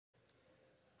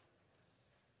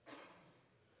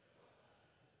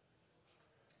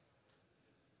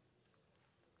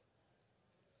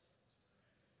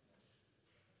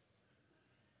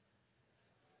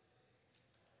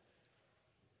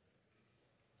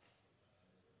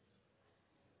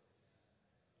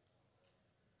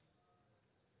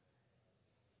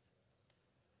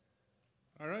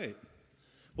All right.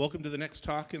 Welcome to the next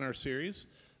talk in our series.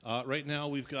 Right now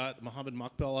we've got Mohamad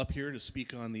Mokbel up here to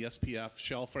speak on the SPF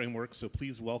shell framework, so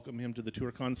please welcome him to the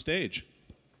ToorCon stage.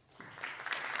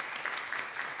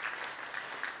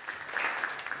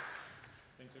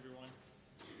 Thanks, everyone.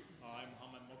 I'm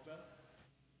Mohamad Mokbel,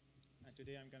 and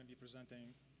today I'm going to be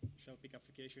presenting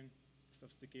ShellPcapFication,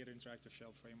 sophisticated interactive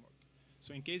shell framework.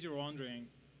 So in case you're wondering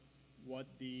what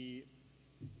the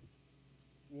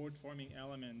word forming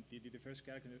element, the first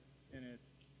character in it,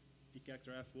 the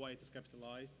character F, why it is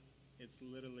capitalized, it's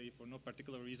literally for no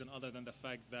particular reason other than the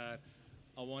fact that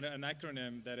I wanted an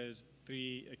acronym that is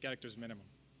 3 characters minimum.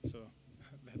 So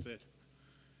that's it.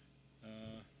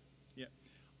 Yeah,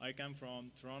 I come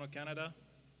from Toronto, Canada,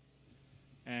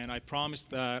 and I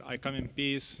promised that I come in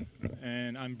peace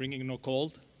and I'm bringing no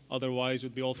cold. Otherwise,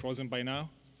 we'd be all frozen by now.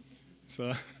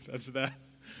 So that's that.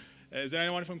 Is there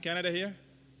anyone from Canada here?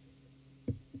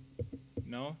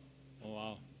 No? Oh,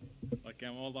 wow. Okay,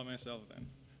 I'm all by myself then.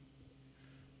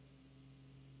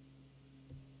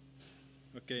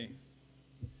 Okay,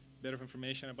 bit of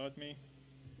information about me.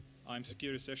 I'm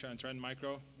security researcher at Trend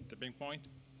Micro, Tipping Point.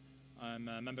 I'm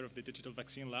a member of the Digital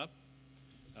Vaccine Lab.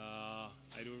 I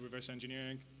do reverse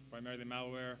engineering, primarily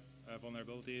malware,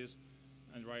 vulnerabilities,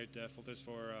 and write filters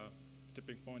for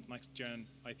Tipping Point, next-gen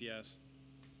IPS.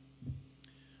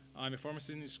 I'm a former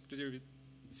senior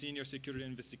security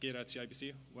investigator at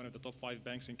CIBC, one of the top 5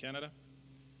 banks in Canada.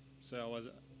 So I was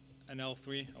an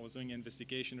L3. I was doing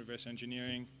investigation, reverse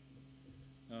engineering.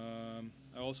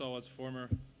 I also was former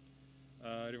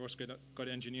reverse code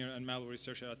engineer and malware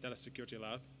researcher at TELUS Security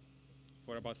Lab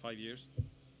for about 5 years.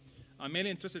 I'm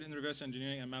mainly interested in reverse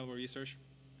engineering and malware research,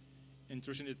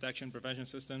 intrusion detection, prevention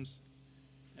systems,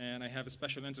 and I have a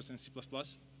special interest in C++,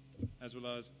 as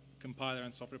well as compiler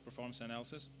and software performance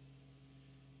analysis.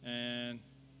 And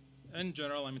in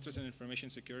general, I'm interested in information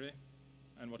security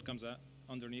and what comes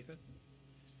underneath it.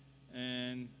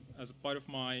 And as a part of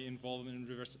my involvement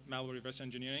in malware reverse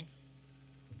engineering,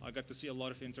 I got to see a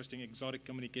lot of interesting exotic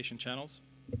communication channels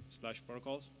 /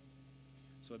 protocols.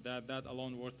 So that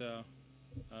alone worth a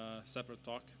separate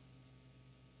talk.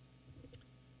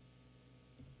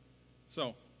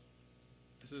 So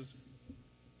this is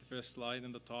the first slide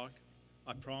in the talk.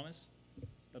 I promise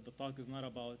that the talk is not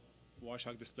about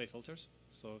Wireshark display filters,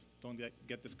 so don't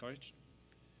get discouraged.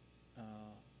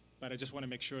 But I just want to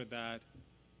make sure that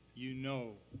you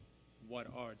know what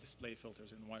are display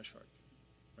filters in Wireshark,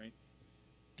 right?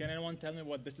 Can anyone tell me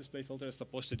what this display filter is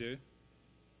supposed to do?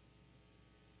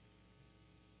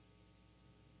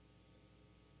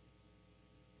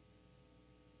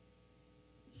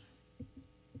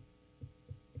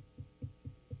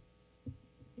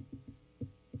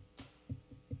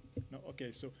 No,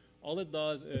 okay, so all it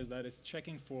does is that it's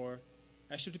checking for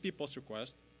HTTP post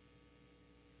request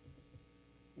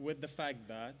with the fact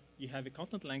that you have a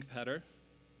content length header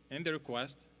in the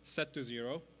request set to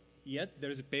 0, yet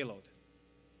there is a payload.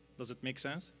 Does it make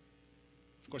sense?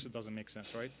 Of course it doesn't make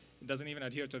sense, right? It doesn't even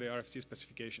adhere to the RFC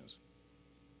specifications.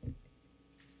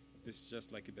 This is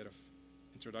just like a bit of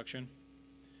introduction.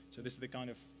 So this is the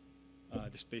kind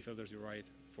of display filters you write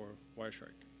for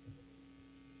Wireshark.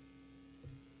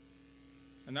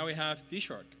 And now we have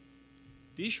TShark.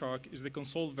 TShark is the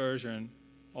console version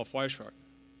of Wireshark,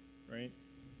 right?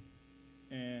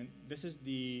 And this is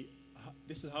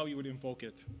how you would invoke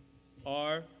it.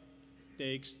 R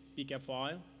takes pcap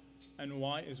file, and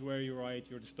Y is where you write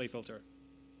your display filter.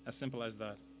 As simple as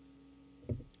that.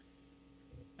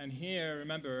 And here,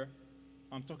 remember,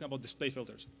 I'm talking about display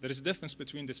filters. There is a difference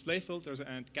between display filters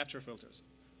and capture filters.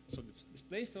 So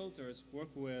display filters work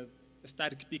with a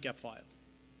static pcap file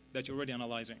that you're already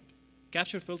analyzing.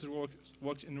 Capture filter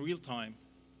works in real time.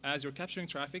 As you're capturing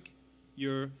traffic,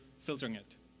 you're filtering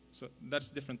it. So that's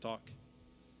different talk.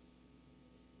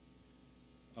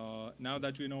 Now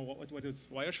that we know what is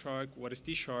Wireshark, what is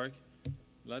TShark,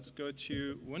 let's go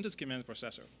to Windows command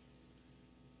processor,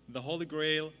 the holy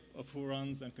grail of who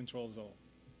runs and controls all.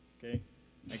 Okay.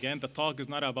 Again, the talk is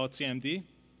not about CMD.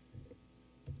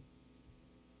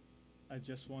 I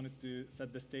just wanted to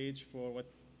set the stage for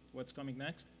what's coming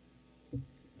next.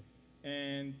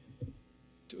 And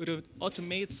to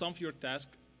automate some of your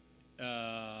tasks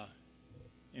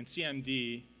in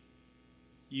CMD,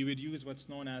 you would use what's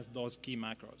known as those key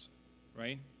macros,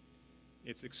 right?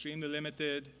 It's extremely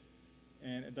limited,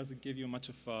 and it doesn't give you much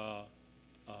of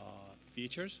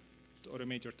features to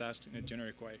automate your tasks in a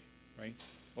generic way, right?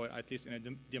 Or at least in a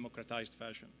democratized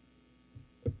fashion.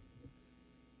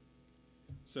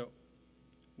 So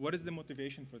what is the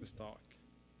motivation for this talk?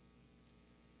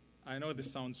 I know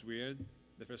this sounds weird,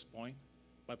 the first point,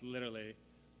 but literally,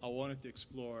 I wanted to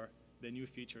explore the new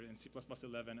feature in C++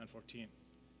 11 and 14.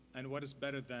 And what is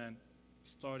better than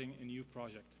starting a new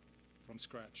project from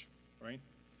scratch, right?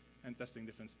 And testing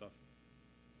different stuff.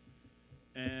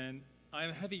 And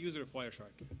I'm a heavy user of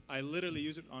Wireshark. I literally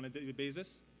use it on a daily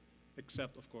basis,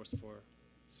 except, of course, for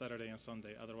Saturday and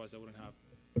Sunday. Otherwise, I wouldn't have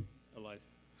a life.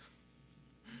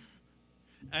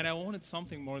 And I wanted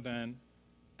something more than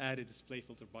add a display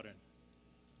filter button.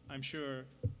 I'm sure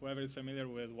whoever is familiar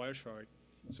with Wireshark,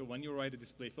 so when you write a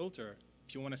display filter,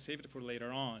 if you want to save it for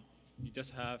later on, you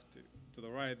just have to the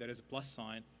right, there is a plus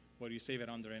sign where you save it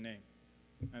under a name.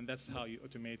 And that's how you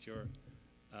automate your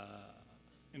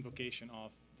invocation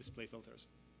of display filters.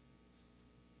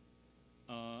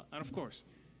 And of course,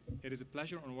 it is a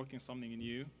pleasure on working something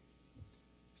new,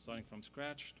 starting from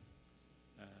scratch,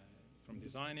 from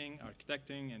designing,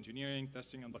 architecting, engineering,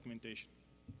 testing, and documentation,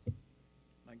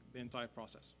 like the entire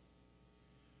process.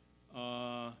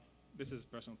 This is a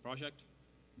personal project.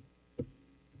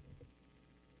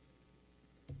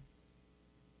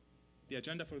 The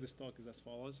agenda for this talk is as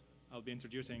follows. I'll be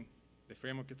introducing the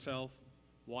framework itself,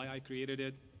 why I created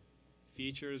it,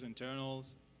 features,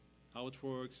 internals, how it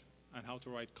works, and how to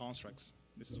write constructs.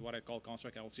 This is what I call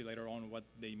construct. I will see later on what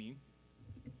they mean.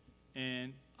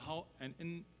 And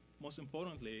most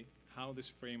importantly, how this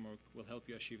framework will help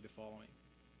you achieve the following.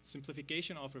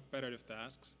 Simplification of repetitive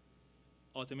tasks,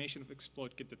 automation of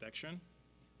exploit kit detection.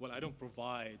 Well, I don't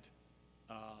provide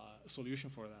a solution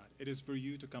for that. It is for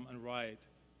you to come and write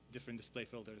different display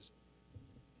filters.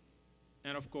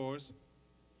 And of course,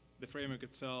 the framework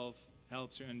itself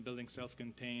helps you in building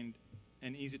self-contained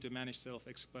and easy to manage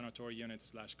self-explanatory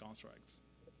units / constructs.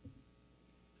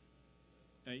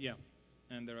 Yeah,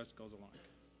 and the rest goes along.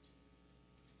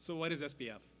 So what is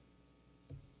SPF?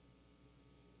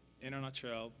 In a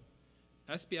nutshell,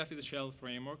 SPF is a shell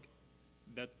framework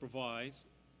that provides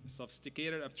a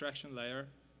sophisticated abstraction layer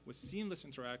with seamless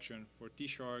interaction for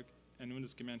TShark and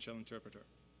Windows Command Shell Interpreter.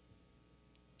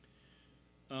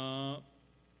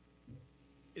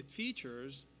 It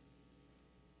features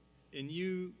a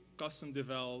new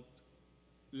custom-developed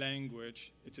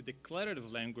language. It's a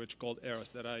declarative language called Eros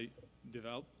that I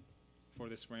developed for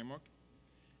this framework.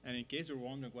 And in case you're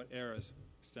wondering what Eros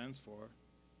stands for,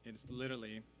 it's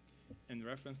literally in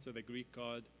reference to the Greek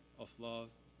god of love,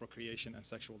 procreation, and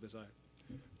sexual desire.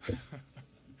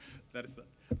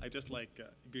 I just like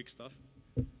Greek stuff,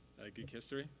 Greek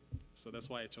history, so that's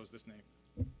why I chose this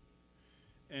name.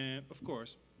 And of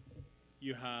course,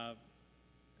 you have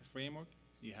a framework,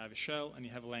 you have a shell, and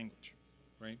you have a language,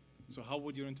 right? So how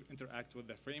would you interact with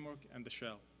the framework and the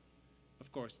shell?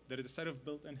 Of course, there is a set of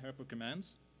built-in helper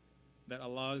commands that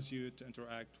allows you to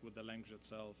interact with the language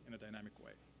itself in a dynamic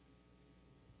way.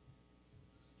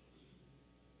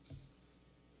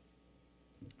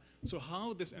 So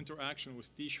how this interaction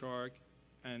with TShark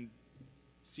and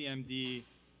CMD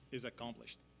is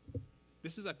accomplished?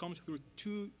 This is accomplished through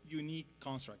two unique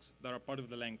constructs that are part of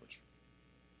the language.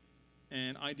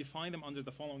 And I define them under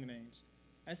the following names.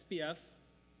 SPF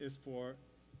is for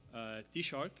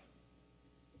TShark,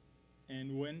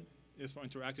 and Win is for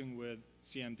interacting with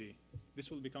CMD.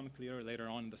 This will become clearer later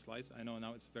on in the slides. I know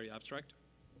now it's very abstract.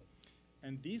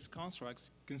 And these constructs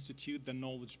constitute the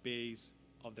knowledge base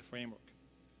of the framework.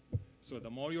 So the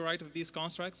more you write of these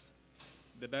constructs,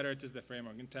 the better it is the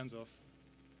framework in terms of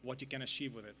what you can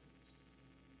achieve with it.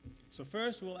 So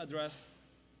first, we'll address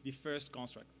the first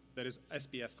construct, that is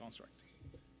SPF construct.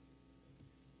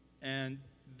 And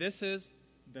this is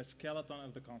the skeleton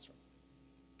of the construct.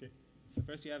 Okay. So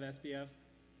first you have SPF,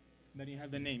 then you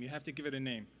have the name. You have to give it a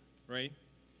name, right?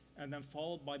 And then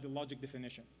followed by the logic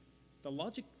definition. The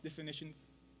logic definition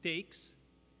takes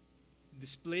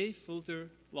display filter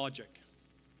logic.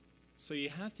 So you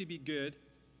have to be good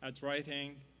at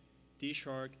writing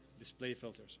TShark display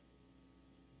filters.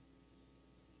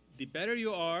 The better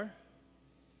you are,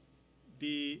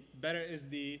 the better is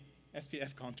the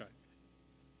SPF contract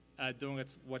at doing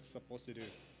what's supposed to do.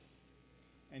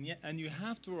 And you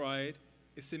have to write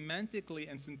a semantically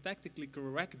and syntactically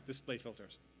correct display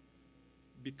filters,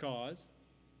 because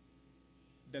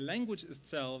the language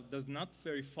itself does not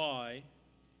verify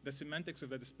the semantics of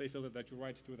the display filter that you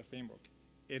write through the framework.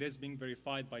 It is being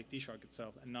verified by TShark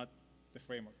itself and not the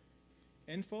framework.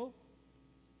 Info,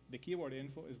 the keyword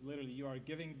info is literally you are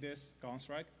giving this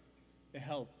construct a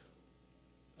help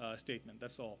statement,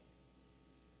 that's all.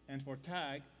 And for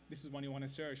tag, this is when you want to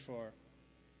search for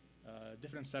a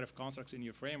different set of constructs in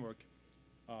your framework,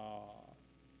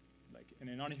 like in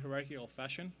a non-hierarchical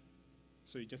fashion.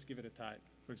 So you just give it a tag.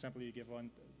 For example, you give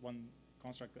one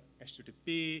construct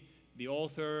HTTP, the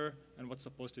author, and what's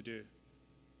supposed to do.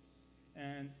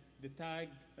 And the tag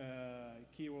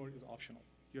keyword is optional.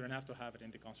 You don't have to have it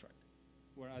in the construct.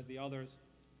 Whereas the others,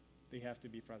 they have to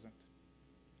be present.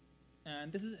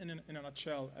 And this is, in a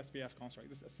nutshell, SPF construct.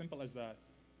 This is as simple as that.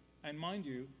 And mind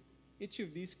you, each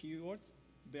of these keywords,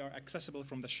 they are accessible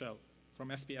from the shell, from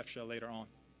SPF shell later on.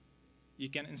 You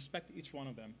can inspect each one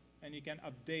of them, and you can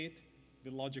update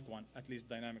the logic one, at least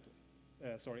dynamically,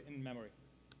 in memory.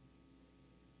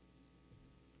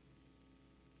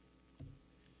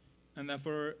 And then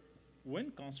for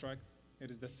win construct, it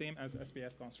is the same as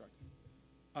SPF construct.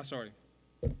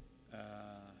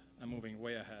 I'm moving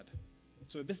way ahead.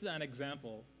 So this is an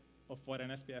example of what an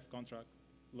SPF construct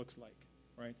looks like,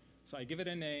 right? So I give it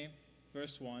a name.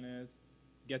 First one is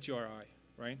get URI,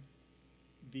 right?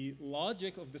 The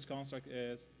logic of this construct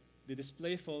is the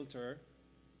display filter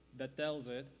that tells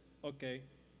it, okay,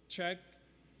 check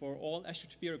for all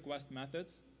HTTP request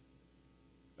methods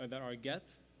that are get,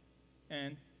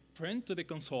 and print to the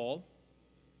console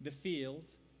the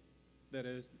fields that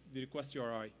is the request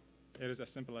URI. It is as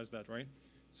simple as that, right?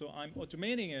 So I'm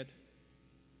automating it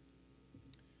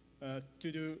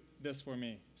to do this for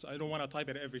me. So I don't want to type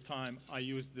it every time I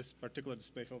use this particular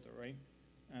display filter, right?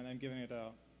 And I'm giving it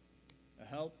a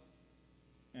help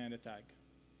and a tag.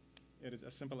 It is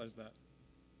as simple as that.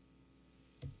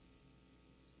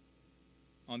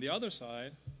 On the other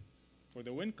side, for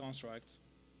the win construct,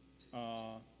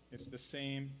 it's the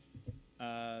same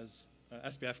as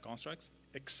SPF constructs,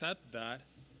 except that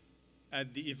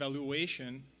at the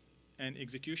evaluation and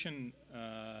execution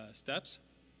steps,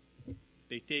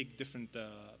 they take different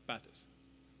paths.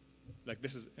 Like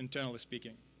this is internally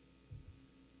speaking.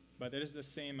 But it is the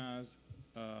same as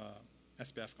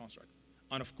SPF construct.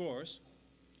 And of course,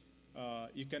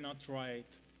 you cannot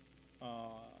write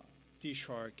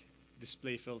TShark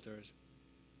display filters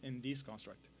in these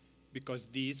constructs because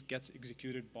these gets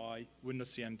executed by Windows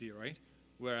CMD, right?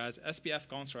 Whereas SPF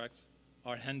constructs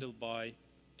are handled by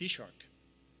TShark.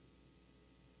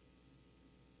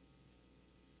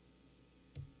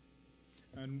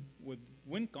 And with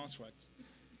win constructs,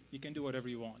 you can do whatever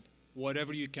you want.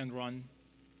 Whatever you can run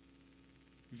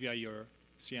via your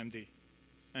CMD,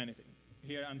 anything.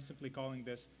 Here I'm simply calling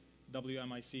this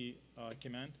WMIC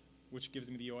command, which gives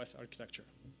me the OS architecture.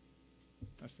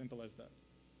 As simple as that.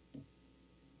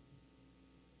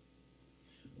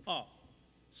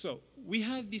 So we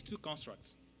have these two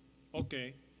constructs.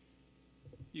 Okay,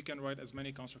 you can write as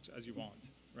many constructs as you want,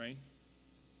 right?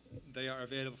 They are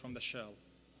available from the shell.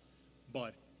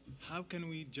 But how can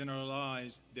we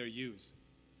generalize their use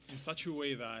in such a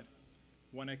way that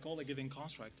when I call a given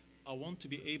construct, I want to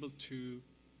be able to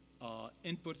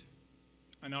input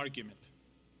an argument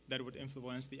that would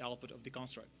influence the output of the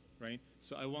construct, right?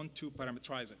 So I want to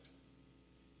parameterize it.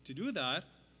 To do that,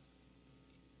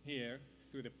 here,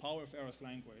 through the power of Eros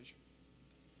language,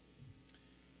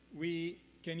 we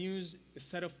can use a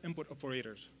set of input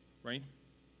operators, right?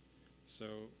 So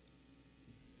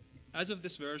as of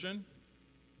this version,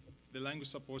 the language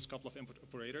supports a couple of input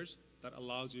operators that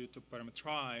allows you to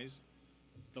parameterize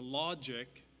the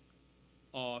logic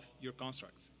of your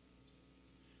constructs.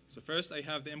 So first I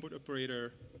have the input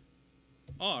operator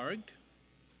arg.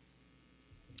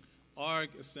 Arg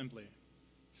is simply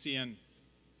CN.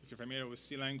 If you're familiar with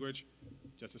C language,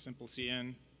 just a simple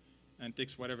CN and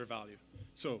takes whatever value.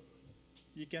 So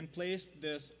you can place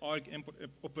this arg input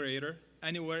operator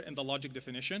anywhere in the logic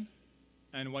definition,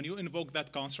 and when you invoke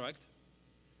that construct,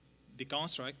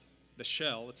 the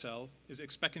shell itself, is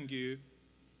expecting you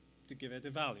to give it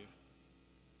a value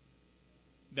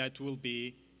that will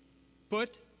be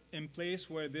put in place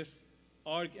where this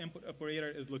arg input operator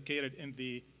is located in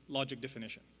the logic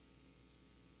definition.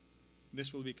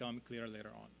 This will become clear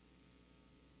later on.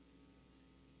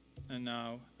 And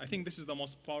now, I think this is the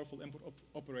most powerful input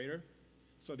operator.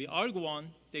 So the arg1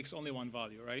 takes only one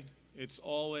value, right? It's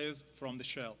always from the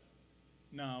shell.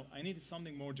 Now, I needed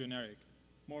something more generic,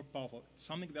 more powerful,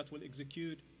 something that will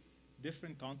execute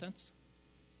different contents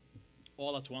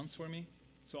all at once for me.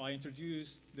 So I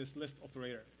introduced this list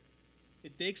operator.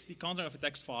 It takes the content of a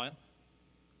text file.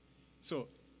 So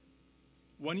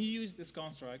when you use this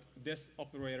construct, this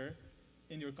operator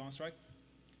in your construct,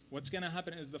 what's going to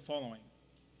happen is the following.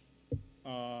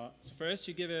 So first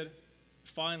you give it a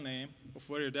file name of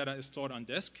where your data is stored on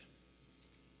disk.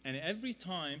 And every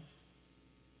time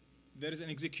there is an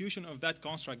execution of that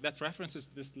construct that references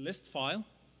this list file,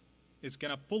 it's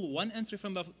going to pull one entry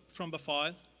from the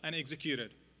file and execute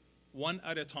it, one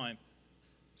at a time.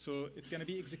 So it's going to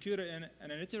be executed in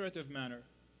an iterative manner.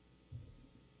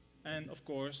 And of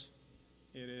course,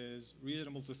 it is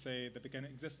reasonable to say that there can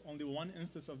exist only one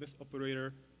instance of this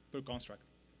operator per construct,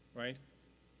 right?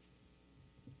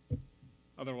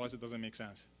 Otherwise, it doesn't make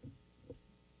sense.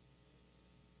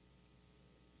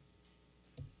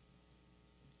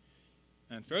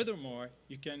 And furthermore,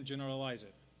 you can generalize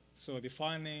it. So the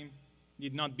file name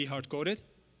need not be hard-coded.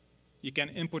 You can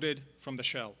input it from the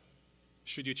shell,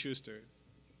 should you choose to,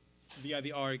 via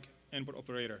the arg input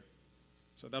operator.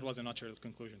 So that was a natural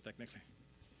conclusion, technically.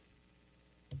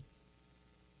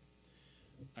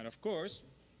 And of course,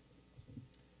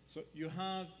 so you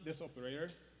have this operator,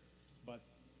 but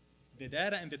the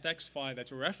data in the text file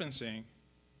that you're referencing,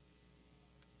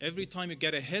 every time you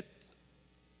get a hit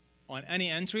on any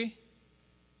entry,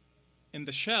 in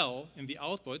the shell, in the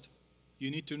output, you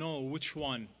need to know which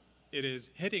one it is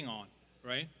hitting on,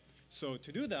 right? So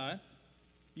to do that,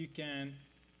 you can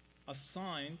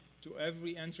assign to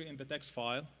every entry in the text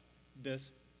file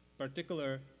this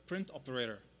particular print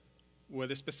operator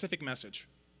with a specific message.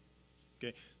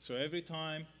 Okay, so every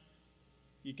time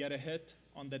you get a hit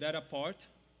on the data part,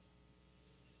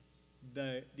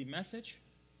 the message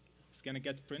is going to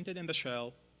get printed in the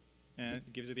shell and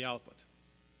it gives you the output.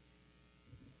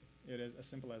 It is as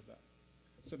simple as that.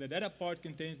 So the data part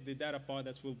contains the data part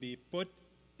that will be put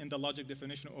in the logic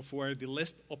definition of where the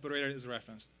list operator is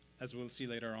referenced, as we'll see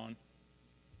later on.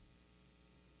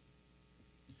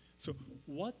 So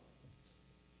what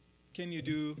can you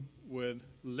do with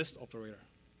list operator?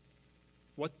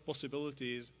 What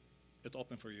possibilities it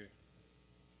open for you?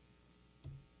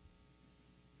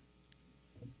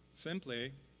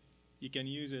 Simply, you can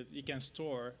use it, you can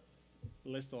store a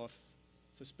list of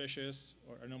suspicious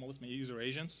or anomalous user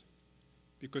agents,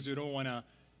 because you don't want to,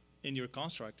 in your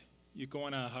construct, you don't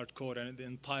want to hard code the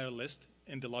entire list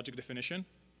in the logic definition.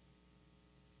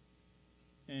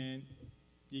 And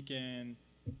you can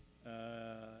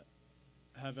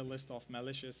have a list of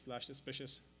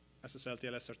malicious/suspicious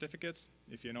SSL/TLS certificates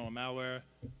if you know a malware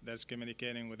that's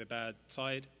communicating with a bad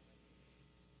site.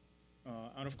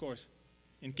 And of course,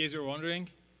 in case you're wondering,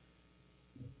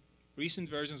 recent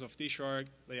versions of TShark,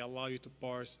 they allow you to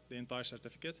parse the entire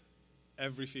certificate,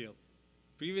 every field.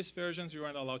 Previous versions, you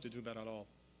weren't allowed to do that at all.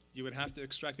 You would have to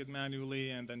extract it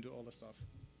manually and then do all the stuff.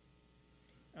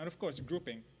 And of course,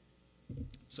 grouping.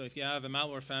 So if you have a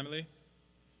malware family,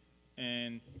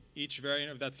 and each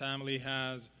variant of that family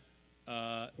has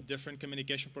different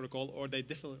communication protocol, or they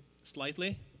differ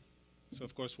slightly, so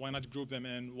of course, why not group them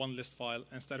in one list file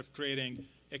instead of creating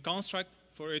a construct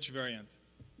for each variant?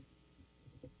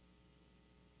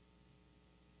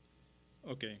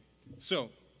 Okay, so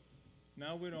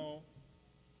now we know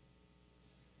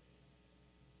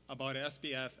about an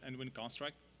SPF and Win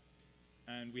construct,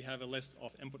 and we have a list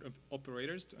of input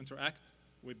operators to interact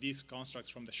with these constructs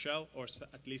from the shell, or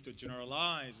at least to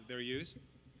generalize their use.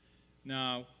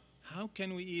 Now, how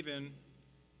can we even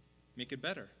make it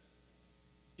better?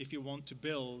 If you want to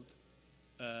build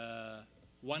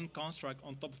one construct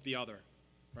on top of the other,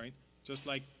 right? Just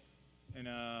like in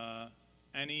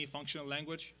any functional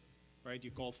language, right?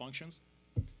 You call functions,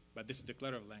 but this is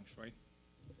declarative language, right?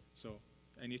 So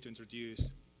I need to introduce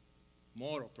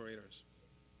more operators.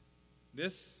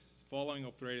 This following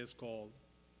operator is called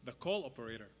the call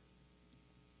operator.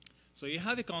 So you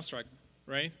have a construct,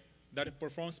 right, that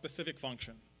performs specific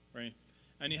function, right?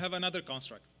 And you have another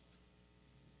construct.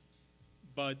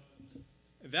 But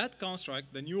that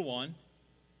construct, the new one,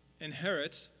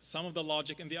 inherits some of the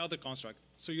logic in the other construct.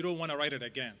 So you don't want to write it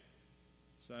again.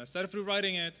 So instead of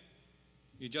rewriting it,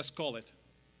 you just call it,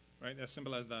 right? As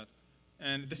simple as that.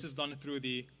 And this is done through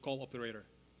the call operator.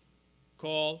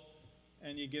 Call,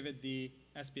 and you give it the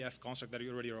SPF construct that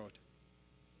you already wrote.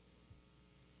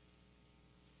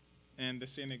 And the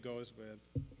same it goes with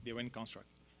the Win construct.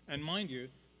 And mind you,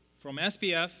 from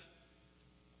SPF,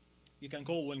 you can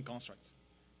call Win constructs,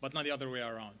 but not the other way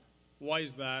around. Why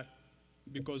is that?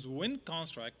 Because Win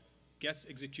construct gets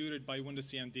executed by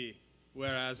Windows CMD,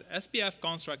 whereas SPF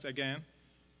constructs, again,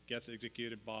 gets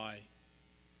executed by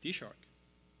TShark.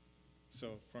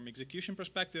 So from execution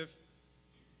perspective,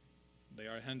 they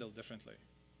are handled differently.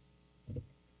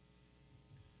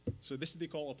 So this is the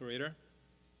call operator.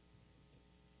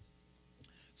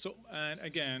 So, and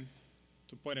again,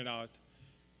 to point it out,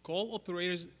 call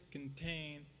operators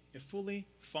contain a fully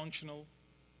functional,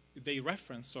 they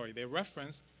reference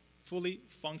fully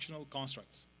functional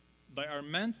constructs. They are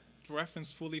meant to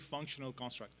reference fully functional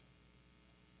construct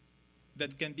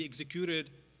that can be executed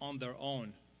on their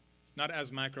own, not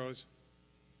as macros,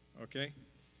 okay?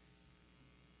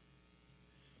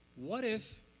 What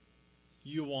if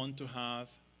you want to have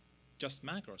just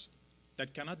macros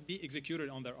that cannot be executed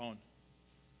on their own,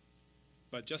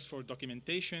 but just for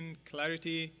documentation,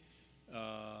 clarity,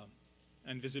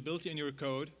 and visibility in your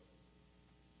code,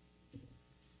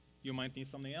 you might need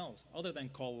something else other than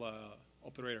call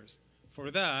operators. For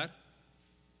that,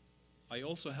 I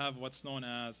also have what's known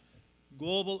as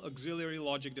global auxiliary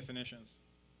logic definitions.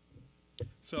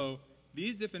 So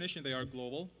these definitions, they are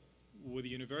global with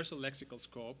universal lexical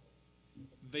scope.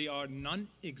 They are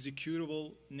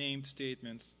non-executable named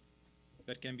statements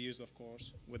that can be used, of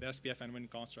course, with SPF and win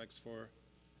constructs for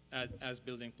as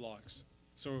building blocks.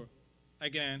 So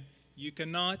again, you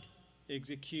cannot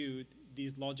execute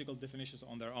these logical definitions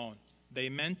on their own. They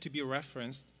meant to be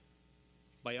referenced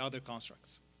by other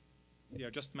constructs. They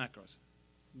are just macros,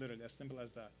 literally as simple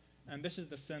as that. And this is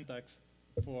the syntax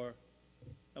for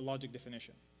a logic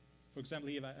definition. For example,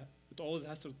 it always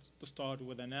has to start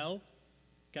with an L,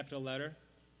 capital letter,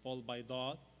 followed by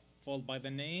dot, followed by the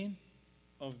name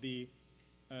of the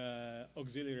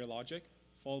auxiliary logic,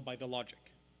 followed by the logic.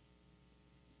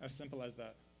 As simple as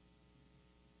that.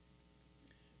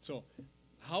 So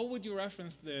how would you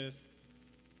reference this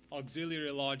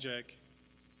auxiliary logic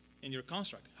in your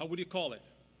construct? How would you call it,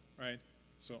 right?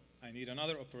 So I need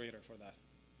another operator for that.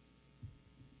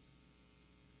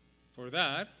 For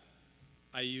that,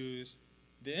 I use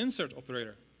the insert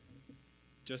operator,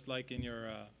 just like in your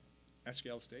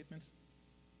SQL statements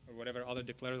or whatever other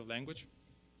declarative language.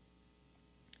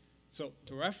 So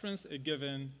to reference a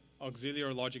given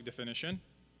auxiliary logic definition,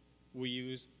 we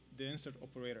use the insert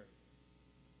operator.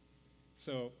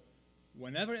 So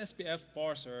whenever SPF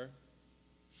parser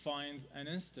finds an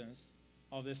instance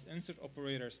of this insert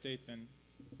operator statement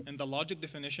in the logic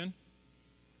definition,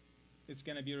 it's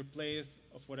going to be replaced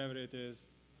of whatever it is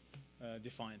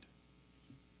defined.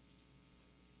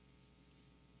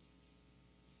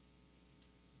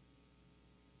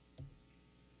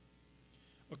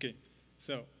 Okay,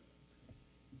 so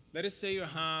let us say you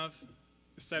have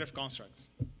a set of constructs.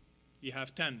 You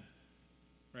have 10,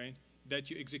 right,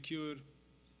 that you execute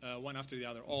one after the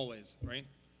other, always, right?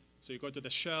 So you go to the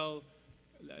shell,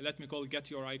 let me call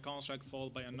get URI construct,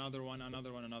 followed by another one,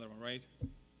 right?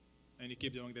 And you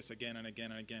keep doing this again and again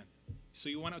and again. So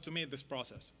you want to automate this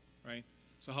process, right?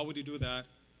 So how would you do that?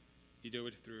 You do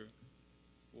it through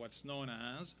what's known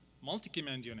as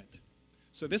multi-command unit.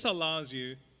 So this allows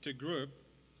you to group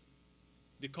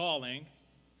the calling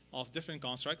of different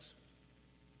constructs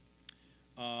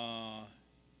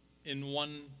in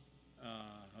one,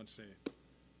 how to say,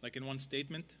 like in one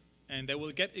statement, and they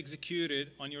will get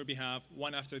executed on your behalf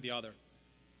one after the other.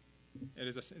 It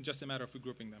is just a matter of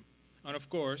regrouping them. And of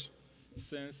course,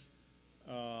 since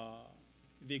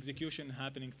the execution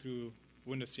happening through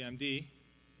Windows CMD,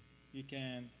 you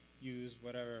can use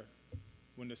whatever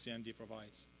Windows CMD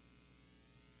provides.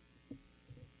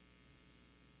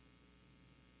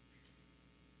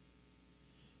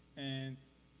 And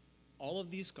all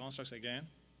of these constructs, again,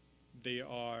 they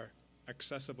are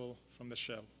accessible from the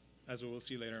shell, as we will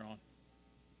see later on.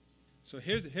 So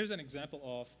here's an example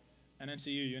of an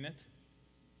MCU unit.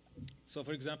 So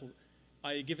for example,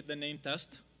 I give it the name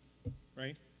test,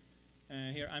 right?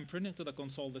 And here I'm printing to the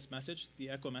console this message, the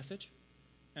echo message.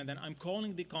 And then I'm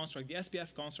calling the construct, the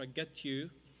SPF construct get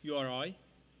URI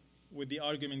with the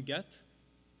argument get,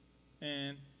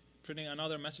 and printing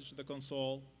another message to the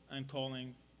console and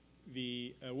calling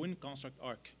the win construct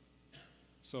arc.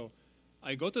 So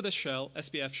I go to the shell,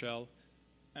 SPF shell,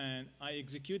 and I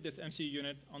execute this MCU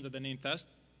unit under the name test,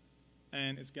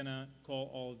 and it's gonna call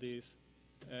all these,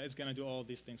 it's gonna do all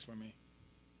these things for me.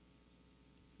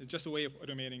 It's just a way of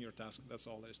automating your task. That's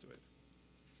all there is to it.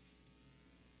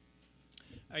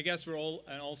 I guess we're all,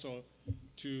 and also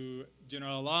to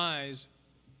generalize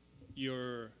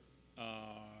your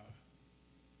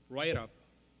write-up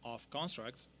of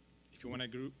constructs, if you want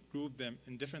to group them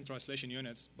in different translation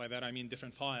units, by that I mean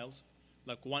different files,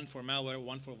 like one for malware,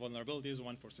 one for vulnerabilities,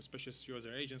 one for suspicious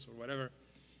user agents or whatever,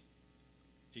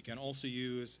 you can also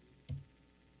use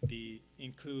the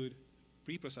include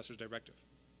preprocessor directive,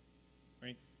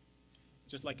 right?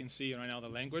 Just like in C right now, the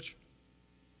language,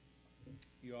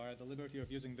 you are at the liberty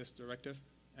of using this directive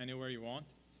anywhere you want,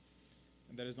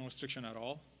 and there is no restriction at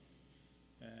all.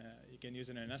 You can use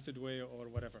it in a nested way or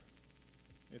whatever.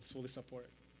 It's fully supported.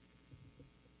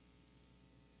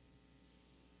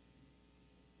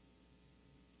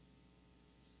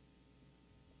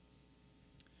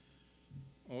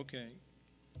 Okay.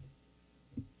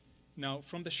 Now,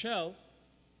 from the shell,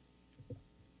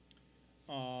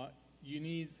 you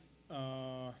need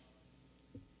a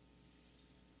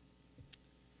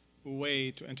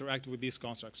way to interact with these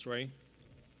constructs, right?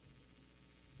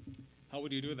 How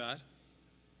would you do that?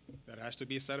 There has to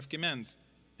be a set of commands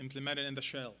implemented in the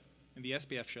shell, in the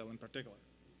SPF shell in particular.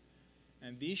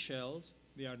 And these shells,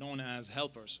 they are known as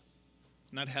helpers,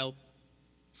 not help.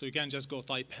 So you can't just go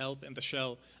type help in the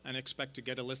shell and expect to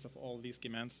get a list of all these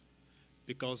commands,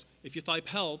 because if you type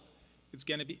help,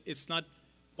 it's not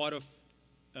part of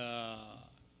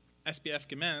SPF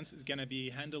commands is going to be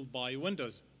handled by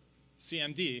Windows,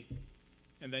 CMD,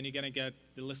 and then you're going to get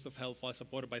the list of help files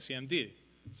supported by CMD.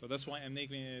 So that's why I'm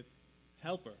making it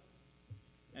helper.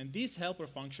 And these helper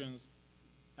functions,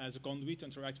 as a conduit to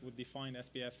interact with defined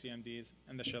SPF CMDs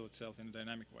and the shell itself in a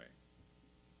dynamic way.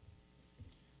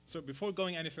 So before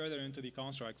going any further into the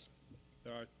constructs,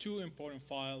 there are two important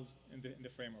files in the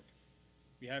framework.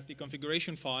 We have the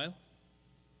configuration file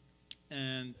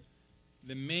and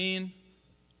the main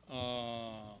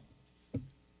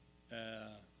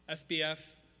SPF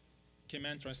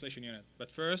command translation unit.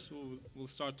 But first, we'll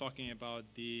start talking about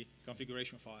the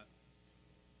configuration file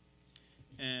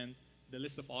and the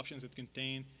list of options it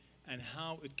contains and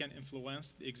how it can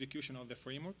influence the execution of the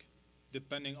framework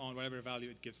depending on whatever value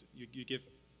it gives. You give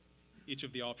each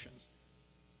of the options.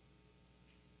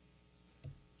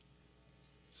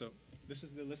 So this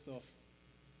is the list of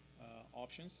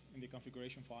options in the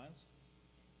configuration files.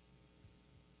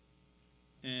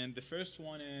 And the first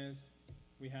one is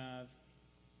we have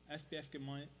SPF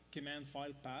command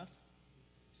file path.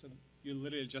 So you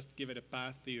literally just give it a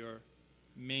path to your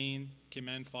main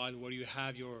command file where you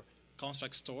have your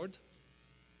construct stored.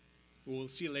 We will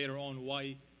see later on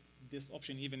why this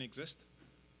option even exists.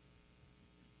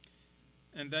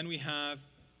 And then we have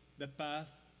the path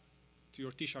to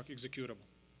your TShark executable.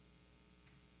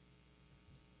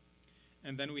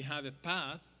 And then we have a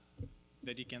path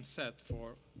that you can set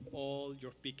for all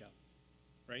your PCAP,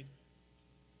 right?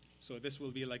 So this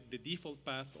will be like the default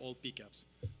path to all PCAPs.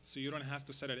 So you don't have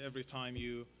to set it every time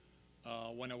you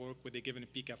want to work with a given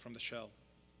PCAP from the shell.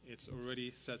 It's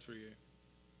already set for you.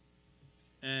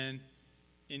 And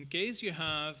in case you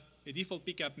have a default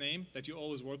PCAP name that you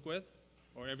always work with,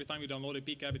 or every time you download a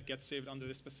PCAP, it gets saved under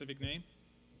this specific name,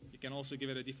 you can also give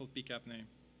it a default PCAP name.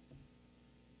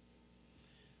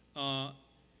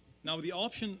 Now the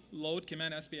option load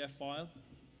command SPF file.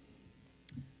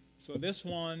 So this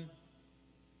one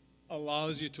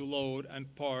allows you to load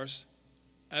and parse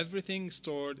everything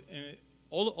stored in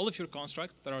all of your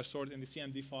constructs that are stored in the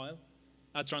CMD file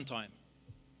at runtime.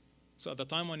 So at the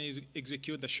time when you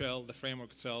execute the shell, the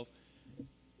framework itself,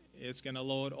 it's going to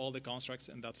load all the constructs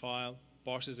in that file,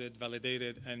 parses it, validate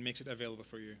it, and makes it available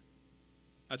for you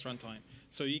at runtime.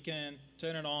 So you can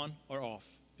turn it on or off.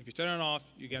 If you turn it off,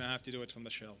 you're going to have to do it from the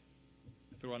shell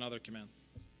through another command.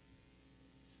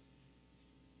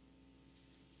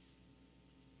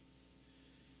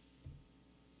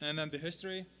 And then the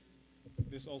history,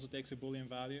 this also takes a Boolean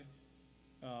value.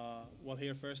 Well,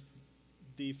 here first,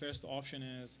 the first option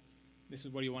is this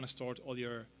is where you want to store all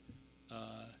your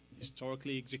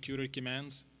historically executed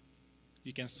commands.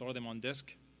 You can store them on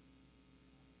disk.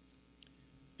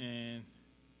 And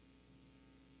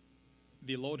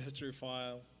the load history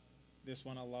file, this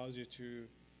one allows you to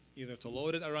either to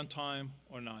load it at runtime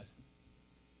or not.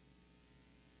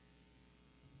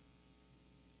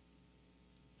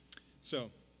 So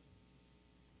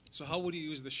how would you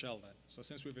use the shell then? So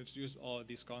since we've introduced all of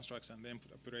these constructs and the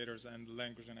input operators and the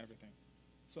language and everything,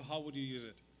 so how would you use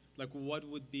it? Like what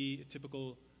would be a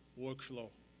typical workflow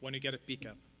when you get a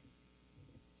PCAP?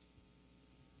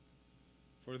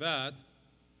 For that,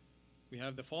 we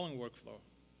have the following workflow,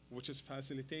 which is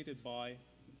facilitated by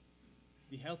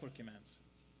the helper commands.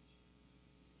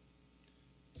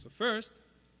 So first,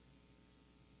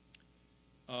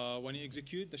 when you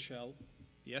execute the shell,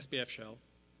 the SPF shell,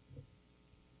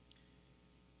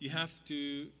 you have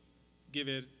to give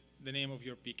it the name of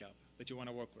your PCAP that you want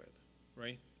to work with,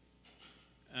 right?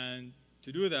 And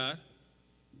to do that,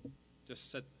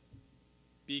 just set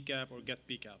PCAP or get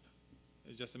PCAP.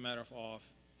 It's just a matter of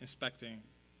inspecting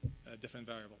different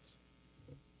variables.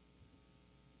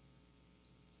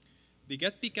 The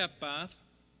get PCAP path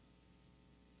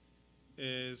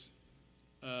is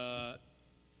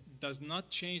does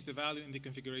not change the value in the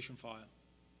configuration file,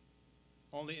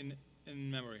 only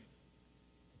in memory.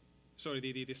 Sorry,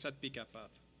 the set PCAP path.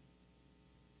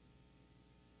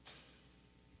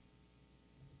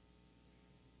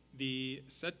 The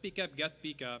set PCAP, get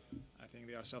PCAP, I think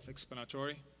they are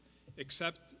self-explanatory,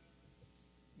 except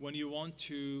when you want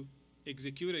to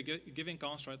execute a given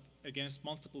construct against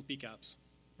multiple PCAPs,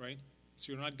 right?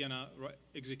 So you're not gonna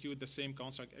execute the same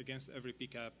construct against every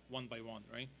PCAP one by one,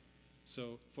 right?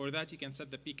 So for that, you can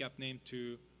set the PCAP name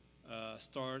to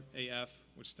start AF,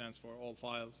 which stands for all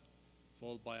files,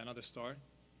 followed by another star.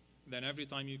 Then every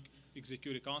time you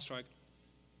execute a construct,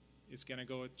 it's gonna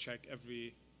go check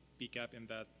every PCAP in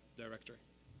that directory.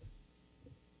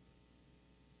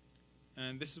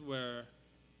 And this is where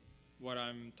what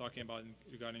I'm talking about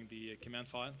regarding the command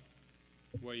file,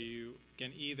 where you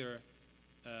can either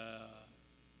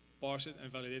parse it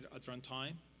and validate it at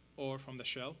runtime or from the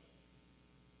shell.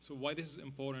 So why this is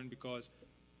important? Because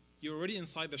you're already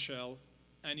inside the shell,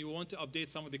 and you want to update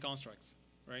some of the constructs,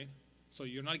 right? So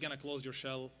you're not going to close your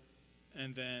shell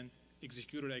and then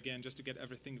execute it again just to get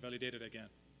everything validated again.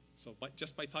 So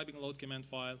just by typing load command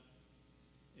file,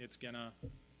 it's going to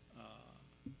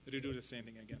redo the same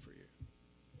thing again for you.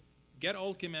 Get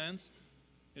all commands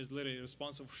is literally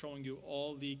responsible for showing you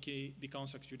all the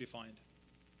constructs you defined.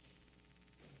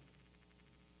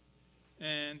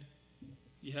 And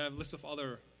you have a list of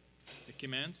other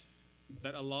commands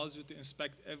that allows you to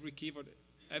inspect every keyword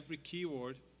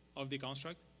of the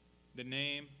construct, the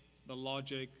name, the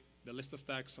logic, the list of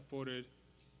tags supported,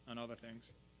 and other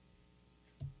things.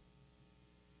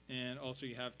 And also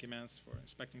you have commands for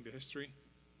inspecting the history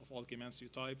of all commands you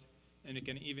typed, and you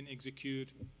can even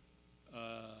execute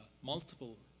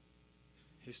multiple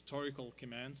historical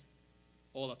commands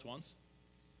all at once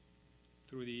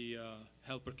through the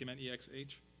helper command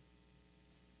exh.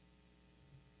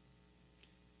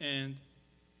 And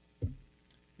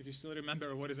if you still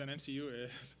remember what is an MCU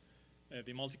is,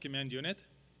 the multi-command unit,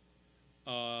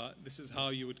 this is how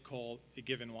you would call a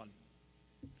given one,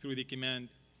 through the command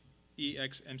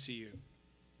exmcu.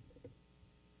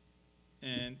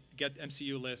 And get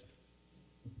MCU list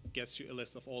gets you a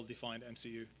list of all defined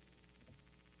MCU.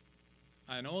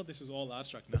 I know this is all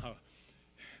abstract now.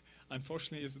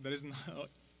 Unfortunately, there is no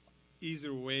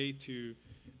easier way to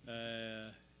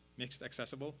make it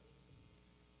accessible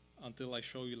until I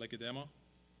show you like a demo.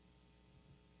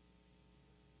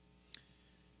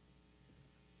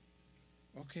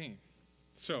 Okay,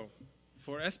 so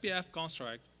for SPF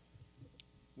construct,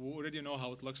 we already know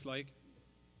how it looks like.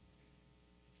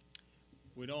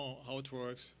 We know how it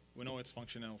works. We know its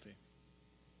functionality.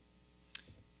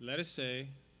 Let us say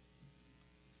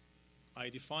I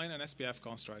define an SPF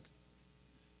construct,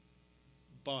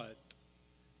 but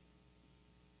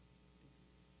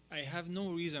I have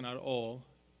no reason at all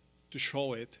to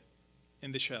show it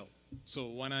in the shell. So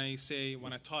when I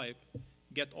type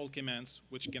get all commands,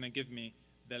 which is going to give me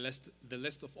the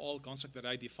list of all constructs that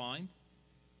I defined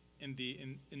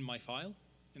in my file,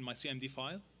 in my CMD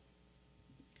file,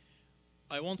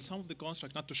 I want some of the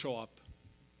construct not to show up,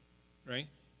 right?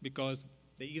 Because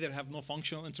they either have no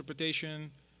functional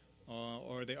interpretation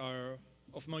or they are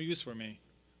of no use for me.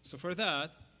 So for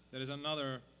that, there is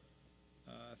another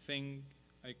thing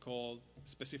I call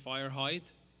specifier hide.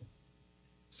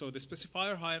 So the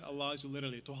specifier hide allows you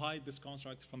literally to hide this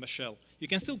construct from the shell. You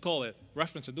can still call it,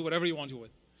 reference it, do whatever you want with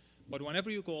it. But whenever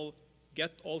you call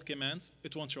get all commands,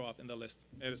 it won't show up in the list.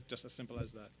 It is just as simple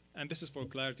as that. And this is for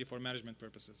clarity, for management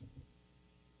purposes.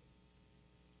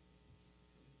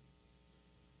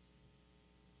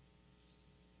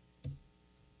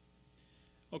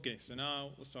 Okay, so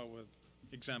now we'll start with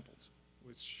examples,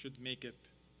 which should make it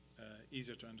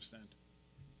easier to understand.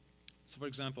 So for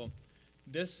example,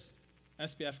 this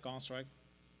SPF construct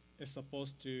is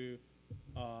supposed to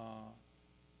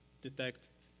detect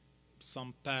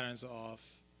some patterns of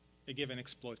a given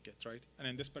exploit kit, right? And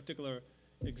in this particular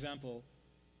example,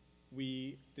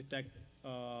 we detect,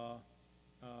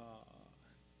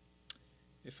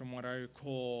 if from what I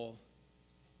recall,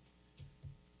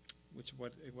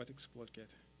 what exploit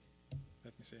kit?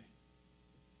 Let me see.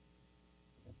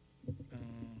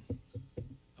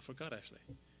 I forgot actually,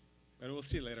 but we'll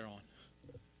see later on.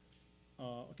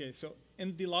 Okay, so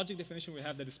in the logic definition, we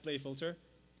have the display filter,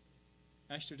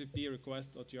 HTTP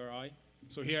request.URI.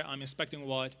 So here I'm inspecting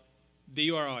what? The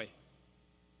URI.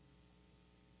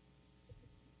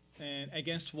 And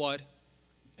against what?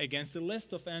 Against the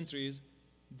list of entries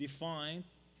defined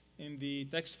in the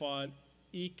text file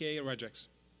ek regex,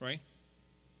 right?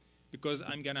 Because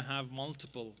I'm going to have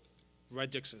multiple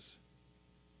regexes.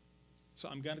 So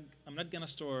I'm not going to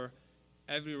store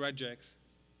every regex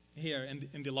here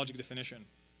in the logic definition.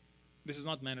 This is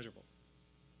not manageable,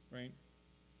 right?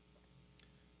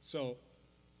 So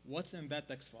what's in that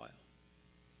text file?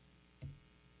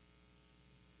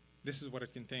 This is what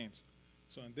it contains.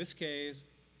 So in this case,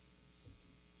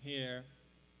 here,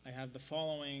 I have the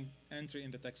following entry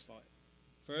in the text file.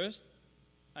 First,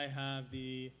 I have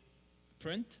the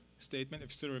print statement,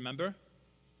 if you still remember,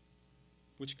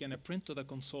 which can print to the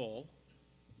console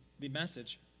the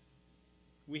message.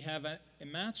 We have a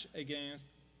match against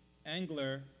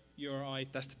Angular URI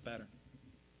test pattern,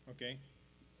 okay?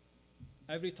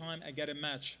 Every time I get a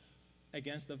match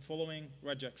against the following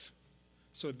regex.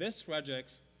 So this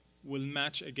regex will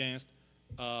match against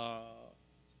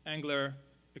Angular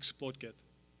exploit kit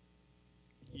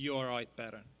URI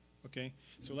pattern, okay?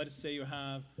 So let's say you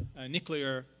have a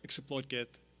nuclear exploit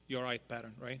kit URI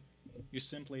pattern, right? You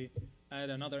simply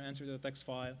add another entry to the text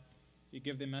file, you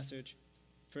give the message.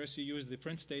 First you use the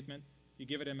print statement, you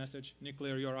give it a message,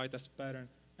 nuclear URI test pattern,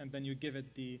 and then you give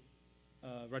it the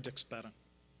regex pattern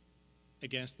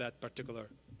against that particular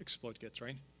exploit kit,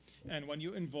 right? And when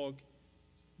you invoke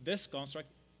this construct,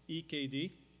 EKD,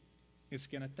 it's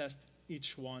going to test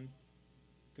each one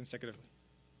consecutively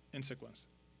in sequence,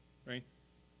 right?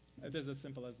 It is as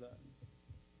simple as that.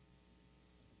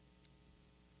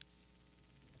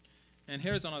 And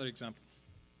here's another example.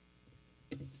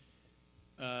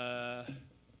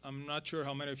 I'm not sure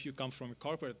how many of you come from a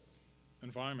corporate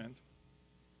environment,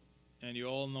 and you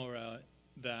all know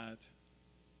that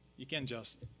you can't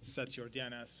just set your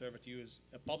DNS server to use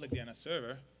a public DNS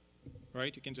server,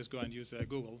 right? You can just go and use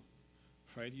Google,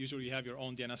 right? Usually you have your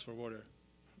own DNS forwarder,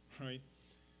 right?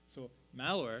 So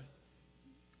malware,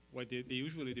 what they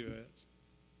usually do is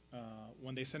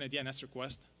when they send a DNS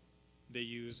request, they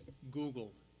use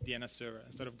Google DNS server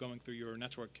instead of going through your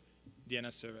network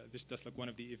DNS server. That's like one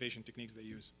of the evasion techniques they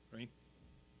use, right?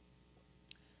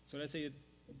 So let's say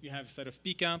you have a set of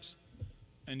PCAPs,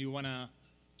 and you want to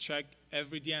check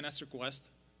every DNS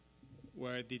request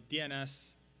where the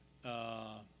DNS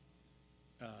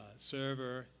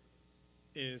server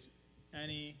is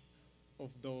any of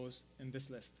those in this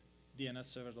list, DNS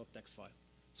server.txt file.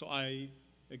 So I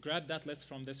grabbed that list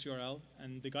from this URL,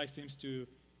 and the guy seems to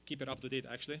keep it up to date,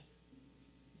 actually.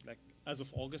 Like, as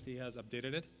of August, he has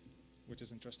updated it, which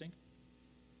is interesting.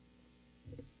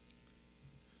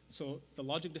 So the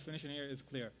logic definition here is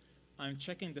clear. I'm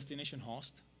checking destination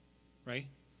host, right?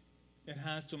 It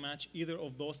has to match either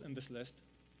of those in this list,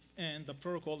 and the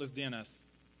protocol is DNS.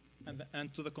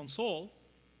 And to the console,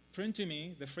 print to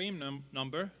me the frame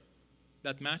number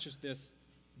that matches this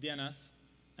DNS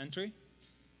entry,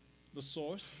 the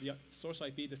source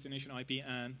IP, destination IP,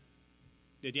 and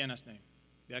the DNS name,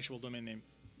 the actual domain name.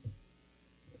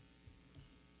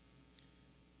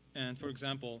 And for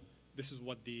example, this is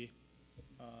what the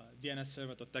DNS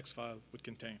server.txt file would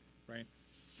contain, right?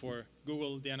 For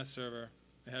Google DNS server,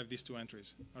 I have these two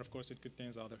entries. And of course, it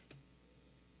contains other.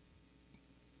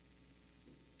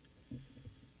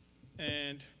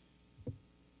 And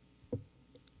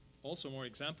also more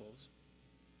examples.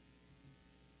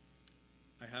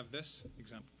 I have this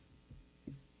example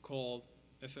called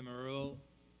ephemeral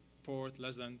port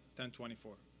less than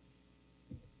 1024.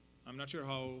 I'm not sure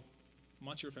how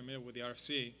much you're familiar with the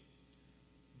RFC,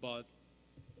 but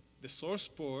the source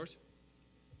port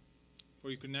for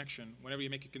your connection, whenever you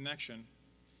make a connection,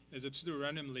 is absolutely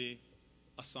randomly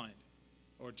assigned,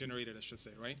 or generated, I should say,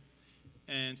 right?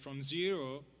 And from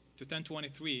 0 to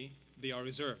 1023, they are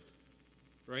reserved,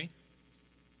 right?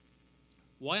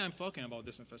 Why I'm talking about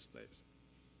this in the first place?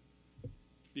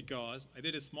 Because I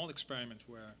did a small experiment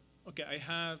where, okay, I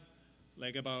had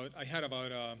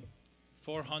about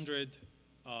 400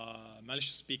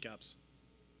 malicious PCAPs.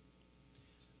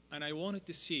 And I wanted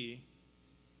to see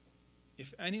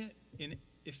if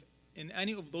in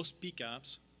any of those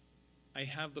PCAPs, I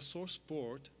have the source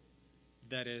port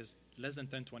that is less than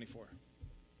 1024,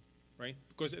 right?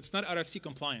 Because it's not RFC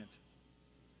compliant.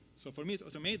 So for me to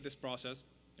automate this process,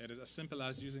 it is as simple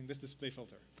as using this display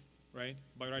filter, right?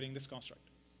 By writing this construct.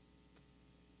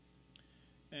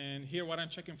 And here what I'm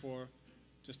checking for,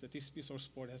 just the TCP source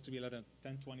port has to be less than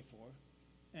 1024.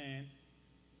 And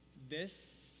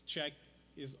this check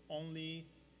is only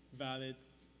valid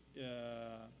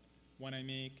when I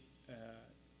make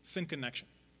SYN connection.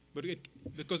 But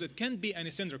because it can't be any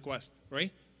SYN request, right?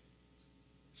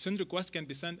 SYN request can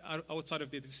be sent outside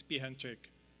of the TCP handshake.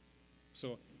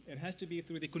 So it has to be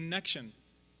through the connection.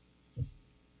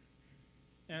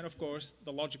 And of course,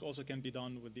 the logic also can be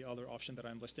done with the other option that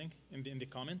I'm listing in the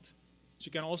comment. So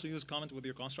you can also use comment with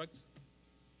your construct,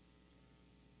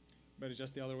 but it's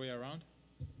just the other way around.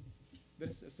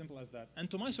 It's as simple as that. And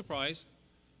to my surprise,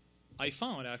 I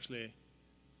found actually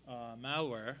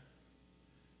malware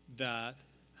that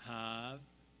have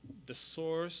the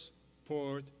source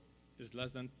port is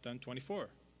less than 1024.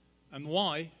 And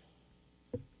why?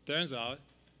 Turns out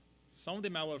some of the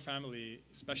malware family,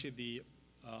 especially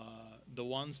the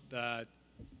ones that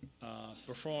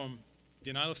perform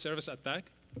denial of service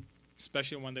attack,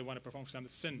 especially when they want to perform, for example,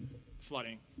 SYN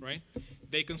flooding, right?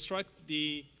 They construct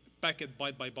the packet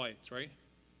byte by byte, right?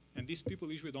 And these people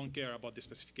usually don't care about the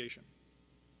specification.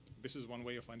 This is one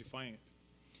way of identifying it.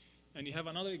 And you have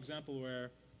another example where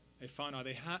I found out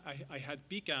I had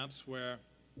PCAPs where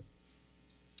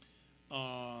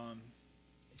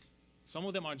some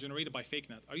of them are generated by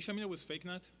FakeNet. Are you familiar with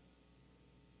FakeNet?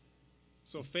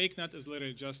 So FakeNet is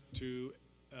literally just to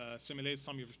simulate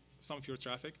some of your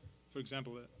traffic. For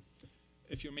example,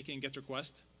 if you're making a GET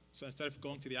request, so instead of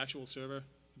going to the actual server,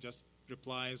 it just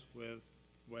replies with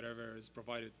whatever is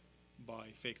provided by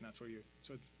FakeNet for you.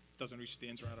 So it doesn't reach the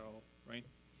internet at all, right?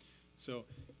 So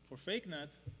for FakeNet,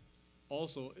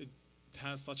 also it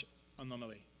has such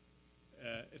anomaly.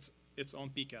 Its own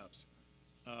PCAPs.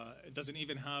 It doesn't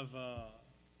even have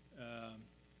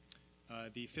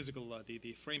the physical,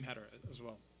 the frame header as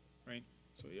well, right?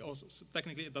 So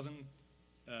technically it doesn't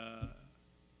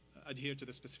adhere to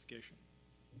the specification.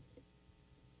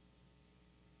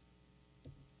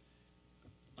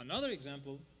 Another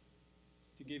example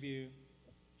to give you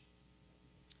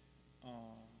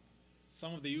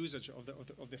some of the usage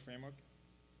of the framework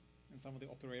and some of the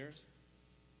operators.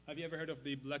 Have you ever heard of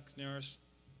the Black Nurse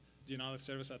denial of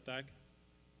service attack?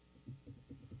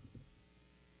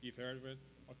 You've heard of it?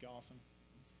 Okay, awesome.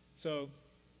 So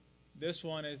this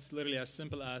one is literally as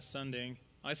simple as sending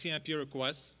ICMP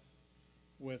requests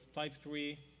with type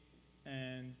 3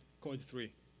 and code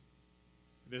 3.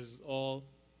 This is all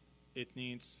it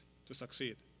needs to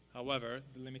succeed. However,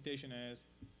 the limitation is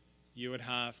you would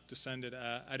have to send it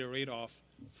at a rate of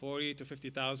 40 to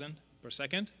 50,000 per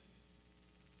second.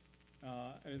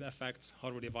 It affects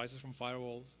hardware devices from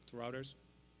firewalls to routers.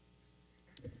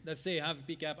 Let's say you have a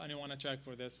PCAP and you want to check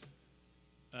for this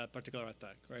particular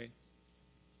attack, right?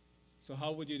 So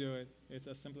how would you do it? It's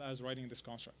as simple as writing this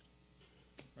construct,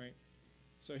 right?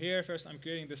 So here, first, I'm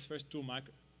creating this first two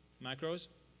macros.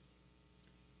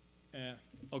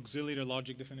 Auxiliary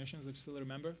logic definitions, if you still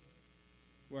remember,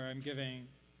 where I'm giving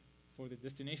for the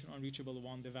destination unreachable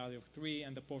one the value of 3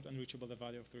 and the port unreachable the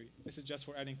value of 3. This is just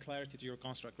for adding clarity to your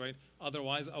construct, right?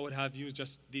 Otherwise, I would have used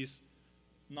just these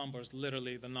numbers,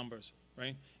 literally the numbers,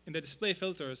 right? In the display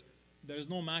filters, there's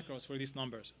no macros for these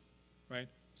numbers, right?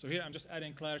 So here, I'm just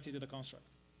adding clarity to the construct.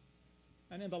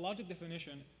 And in the logic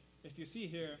definition, if you see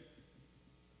here,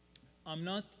 I'm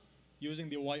not using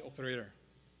the Y operator.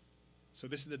 So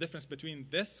this is the difference between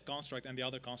this construct and the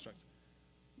other constructs.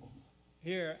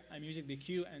 Here, I'm using the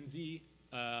Q and Z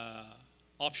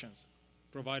options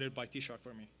provided by TShark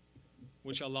for me,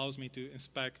 which allows me to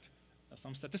inspect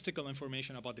some statistical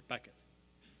information about the packet.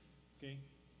 Okay?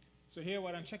 So here,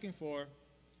 what I'm checking for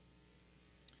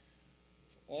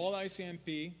all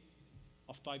ICMP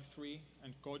of type 3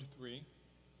 and code 3,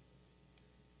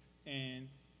 and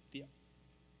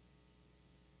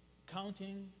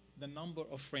counting the number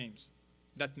of frames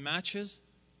that matches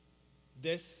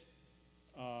this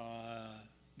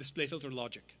display filter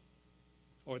logic,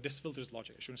 or this filter's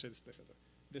logic. I shouldn't say display filter.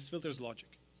 This filter's logic,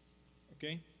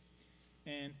 okay?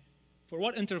 And for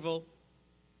what interval?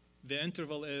 The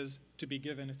interval is to be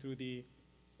given through the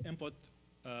input,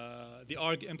 the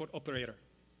arg input operator,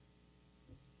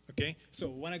 okay? So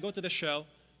when I go to the shell,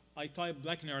 I type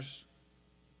Black Nurse.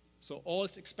 So all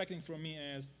it's expecting from me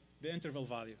is the interval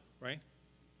value, right?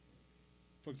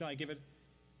 For example, I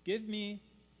give me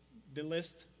the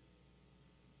list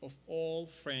of all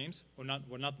frames, or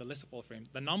not the list of all frames,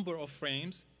 the number of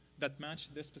frames that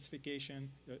match this specification,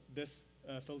 this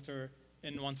filter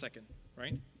in 1 second,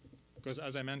 right? Because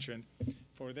as I mentioned,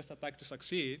 for this attack to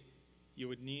succeed, you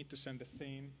would need to send the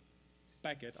same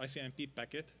packet, ICMP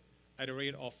packet, at a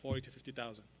rate of 40 to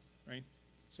 50,000, right?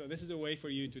 So this is a way for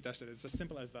you to test it. It's as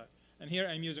simple as that. And here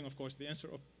I'm using, of course, the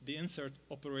insert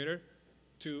operator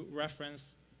to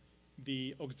reference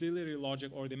the auxiliary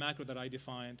logic or the macro that I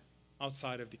defined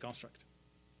outside of the construct.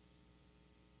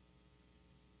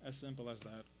 As simple as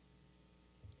that.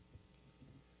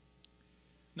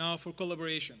 Now for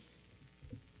collaboration.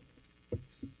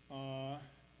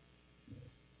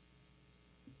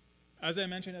 As I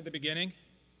mentioned at the beginning,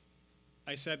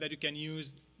 I said that you can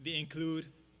use the include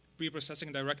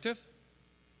preprocessing directive,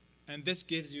 and this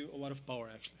gives you a lot of power,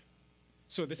 actually.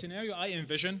 So the scenario I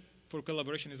envision for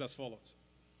collaboration is as follows.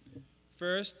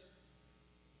 First,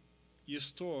 you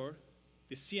store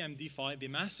the CMD file, the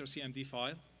master CMD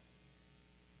file,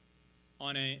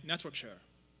 on a network share,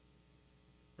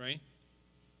 right?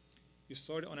 You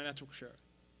store it on a network share.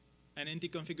 And in the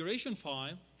configuration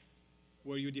file,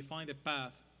 where you define the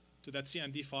path to that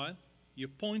CMD file, you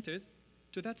point it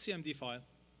to that CMD file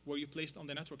where you placed on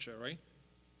the network share, right?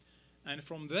 And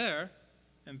from there,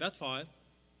 in that file,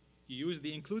 you use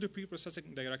the included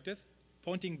preprocessing directive,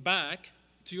 pointing back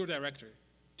to your directory,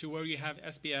 to where you have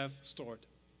SPF stored,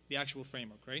 the actual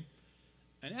framework, right?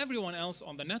 And everyone else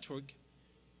on the network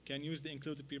can use the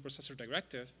included preprocessor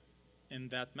directive in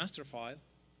that master file,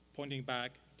 pointing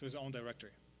back to his own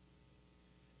directory.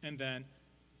 And then,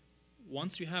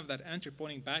 once you have that entry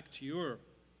pointing back to your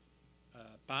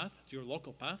path, to your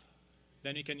local path,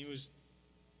 then you can use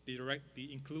the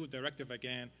include directive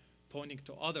again, pointing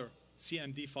to other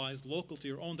CMD files local to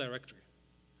your own directory.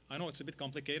 I know it's a bit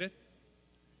complicated,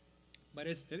 but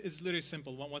it's literally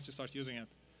simple once you start using it.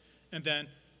 And then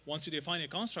once you define a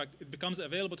construct, it becomes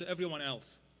available to everyone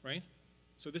else. right?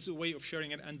 So this is a way of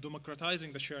sharing it and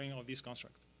democratizing the sharing of these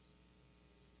constructs.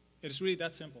 It's really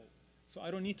that simple. So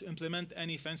I don't need to implement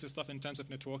any fancy stuff in terms of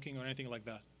networking or anything like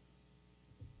that.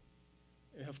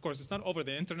 Of course, it's not over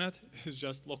the internet. It's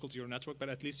just local to your network, but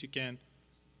at least you can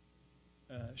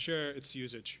share its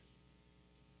usage.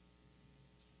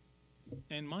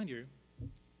 And mind you,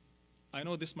 I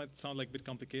know this might sound like a bit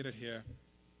complicated here.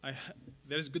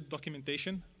 There's good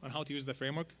documentation on how to use the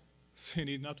framework, so you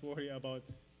need not worry about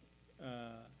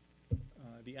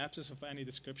the absence of any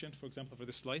description, for example, for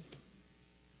this slide.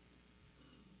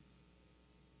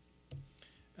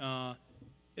 A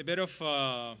bit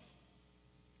of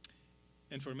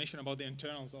information about the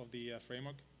internals of the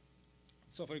framework.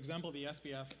 So for example, the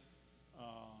SPF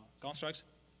constructs,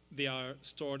 they are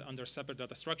stored under separate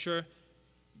data structure.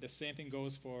 The same thing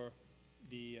goes for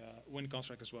the Win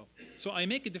construct as well. So I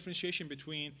make a differentiation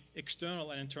between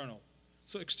external and internal.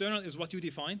 So external is what you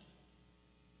define,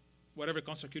 whatever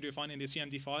construct you define in the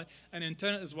CMD file, and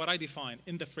internal is what I define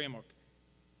in the framework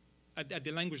at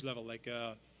the language level, like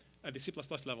at the C++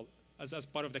 level, as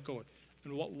part of the code.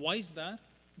 And why is that?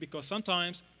 Because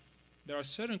sometimes there are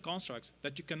certain constructs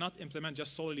that you cannot implement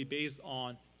just solely based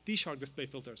on TShark display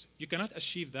filters. You cannot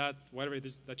achieve that, whatever it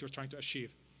is that you're trying to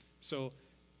achieve. So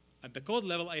at the code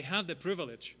level, I have the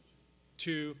privilege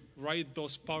to write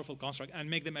those powerful constructs and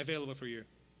make them available for you.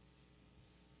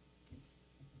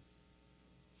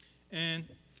 And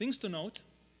things to note,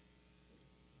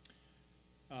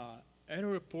 error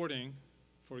reporting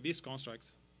for these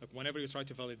constructs, like whenever you try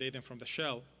to validate them from the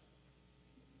shell,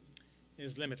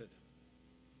 is limited.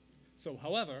 So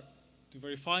however, to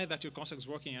verify that your construct is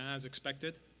working as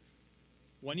expected,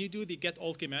 when you do the get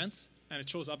all commands and it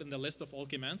shows up in the list of all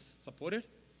commands supported,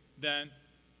 then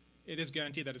it is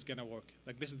guaranteed that it's going to work.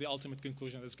 Like this is the ultimate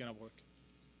conclusion that it's going to work.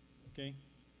 Okay?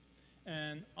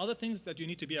 And other things that you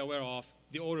need to be aware of,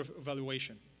 the order of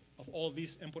evaluation of all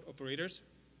these input operators.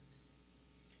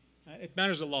 It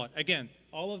matters a lot. Again,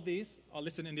 all of these are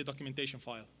listed in the documentation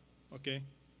file, okay,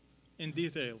 in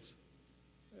details.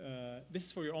 This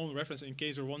is for your own reference in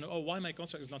case you're wondering, oh, why my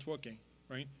construct is not working,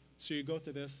 right? So you go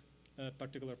to this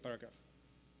particular paragraph.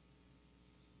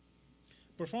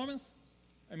 Performance,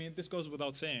 I mean, this goes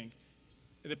without saying.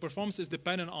 The performance is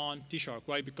dependent on TShark,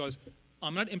 right? Because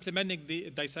I'm not implementing the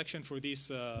dissection for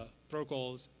these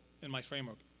protocols in my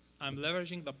framework. I'm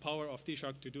leveraging the power of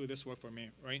TShark to do this work for me,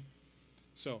 right?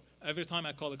 So every time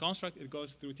I call a construct, it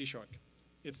goes through TShark.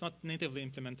 It's not natively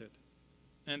implemented.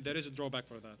 And there is a drawback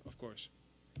for that, of course.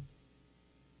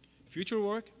 Future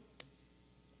work,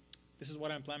 this is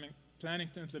what I'm planning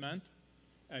to implement,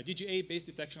 a GGA-based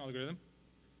detection algorithm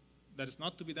that is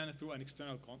not to be done through an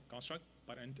external construct,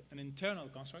 but an internal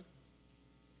construct,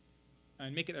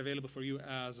 and make it available for you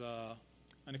as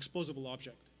an exposable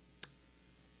object.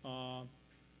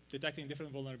 Detecting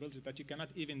different vulnerabilities that you cannot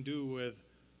even do with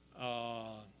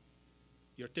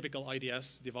your typical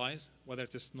IDS device, whether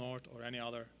it is Snort or any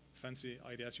other fancy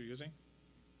IDS you're using.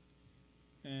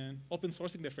 And open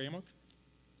sourcing the framework.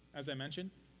 As I mentioned,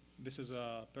 this is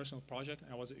a personal project.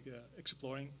 I was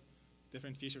exploring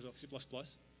different features of C++.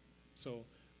 So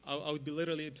I would be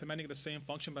literally implementing the same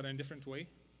function but in a different way,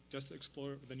 just to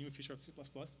explore the new feature of C++.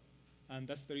 And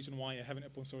that's the reason why I haven't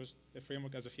open sourced the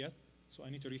framework as of yet. So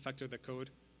I need to refactor the code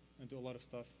and do a lot of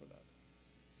stuff for that.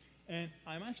 And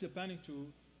I'm actually planning to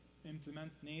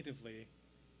implement natively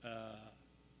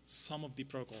some of the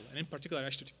protocol, and in particular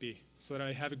HTTP, so that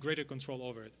I have a greater control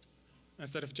over it,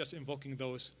 instead of just invoking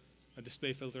those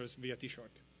display filters via TShark.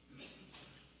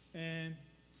 And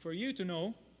for you to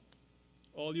know,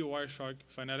 all you Wireshark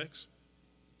fanatics,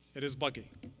 it is buggy.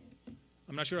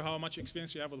 I'm not sure how much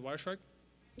experience you have with Wireshark,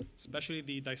 especially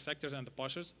the dissectors and the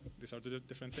parsers. These are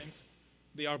different things.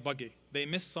 They are buggy. They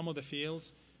miss some of the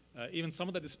fields. Even some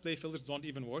of the display filters don't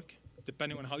even work,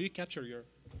 depending on how you capture your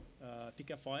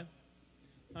PCAP file.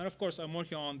 And of course, I'm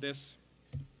working on this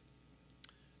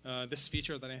this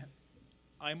feature that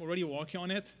I'm already working on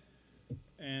it,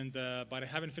 and but I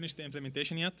haven't finished the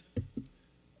implementation yet.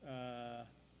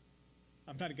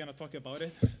 I'm not going to talk about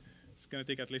it. It's going to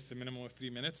take at least a minimum of 3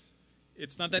 minutes.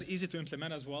 It's not that easy to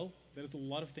implement as well. There's a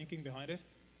lot of thinking behind it.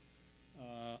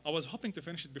 I was hoping to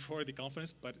finish it before the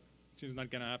conference, but it seems not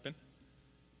going to happen.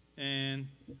 And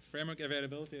framework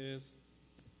availability is,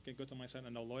 okay, go to my site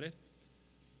and download it.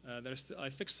 I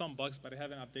fixed some bugs, but I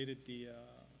haven't updated the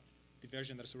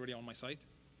version that's already on my site.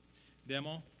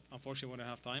 Demo, unfortunately, won't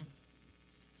have time.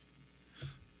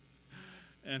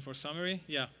 And for summary,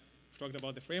 yeah, we talked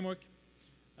about the framework.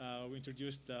 We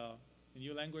introduced a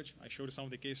new language. I showed some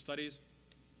of the case studies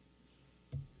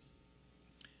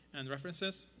and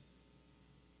references.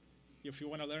 if you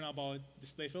want to learn about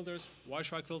display filters,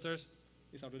 Wireshark filters,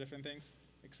 these are the different things,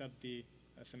 except the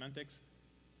semantics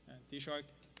and TShark.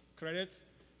 Credits,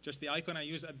 just the icon I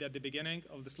used at the beginning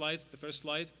of the slides, the first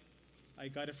slide. I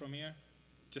got it from here,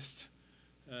 just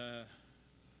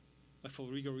for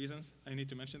legal reasons. I need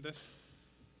to mention this.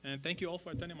 And thank you all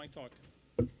for attending my talk.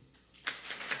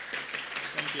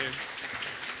 Thank you.